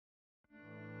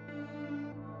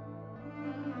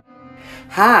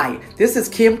Hi, this is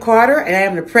Kim Carter, and I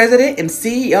am the President and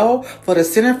CEO for the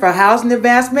Center for Housing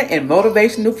Advancement and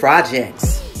Motivational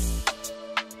Projects.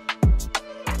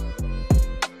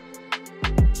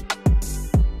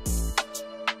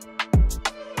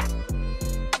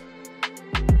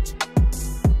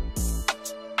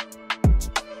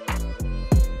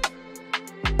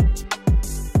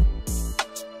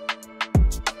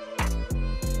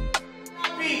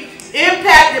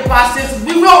 Impacted by system.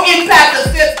 We won't impact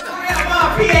the system.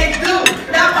 My PhD,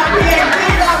 not my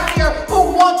PhDs out here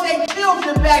who want their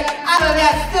children back out of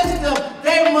that system.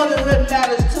 Their motherhood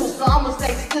matters too. So I'm going to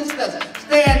say, sisters,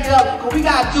 stand up, because we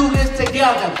got to do this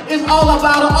together. It's all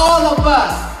about all of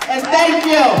us. And thank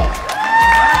you.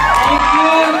 Thank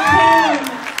you,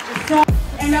 Kim.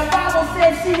 And the Bible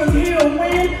said she was healed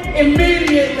when?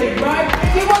 Immediately, right?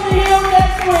 She wasn't healed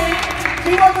next week.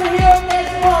 She wasn't healed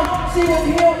next month. She was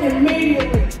healed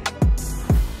immediately.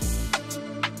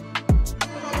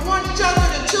 From 1 shelter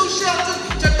to 2 shelters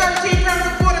to 13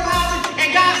 permanent supportive housing, and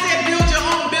God said build your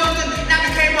own building. Now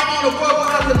became her own affordable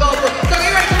housing developer. So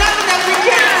there is nothing that we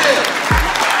can't do.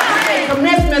 I'm a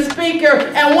commencement speaker,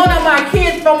 and one of my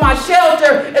kids from my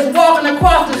shelter is walking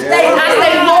across the stage. I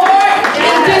say, Lord,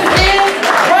 and this is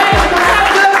praise for how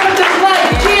good for this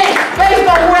life kid based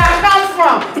on where I come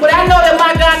from. But I know that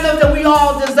my God knows that we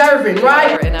all deserve it,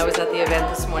 right? And I was at the event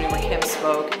this morning where Kim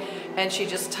spoke, and she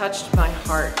just touched my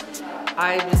heart.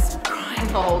 I was crying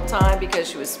the whole time because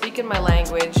she was speaking my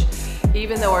language,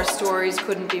 even though our stories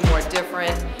couldn't be more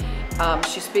different.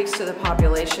 She speaks to the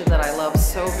population that I love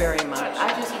so very much. I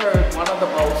just heard one of the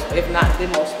most, if not the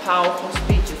most powerful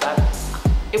speeches.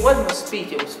 It wasn't a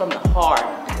speech, it was from the heart.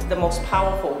 The most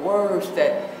powerful words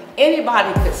that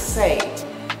anybody could say.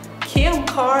 Kim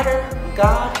Carter,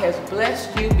 God has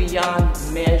blessed you beyond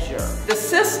measure. The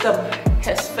system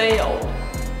has failed,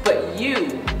 but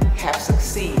you have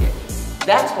succeeded.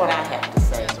 That's what I have to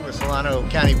say. With Solano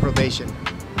County Probation,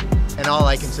 and all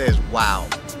I can say is wow.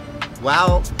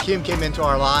 Wow, Kim came into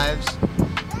our lives.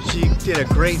 She did a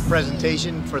great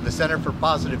presentation for the Center for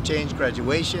Positive Change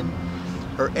graduation.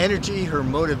 Her energy, her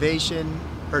motivation,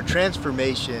 her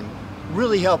transformation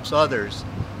really helps others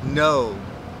know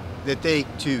that they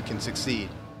too can succeed.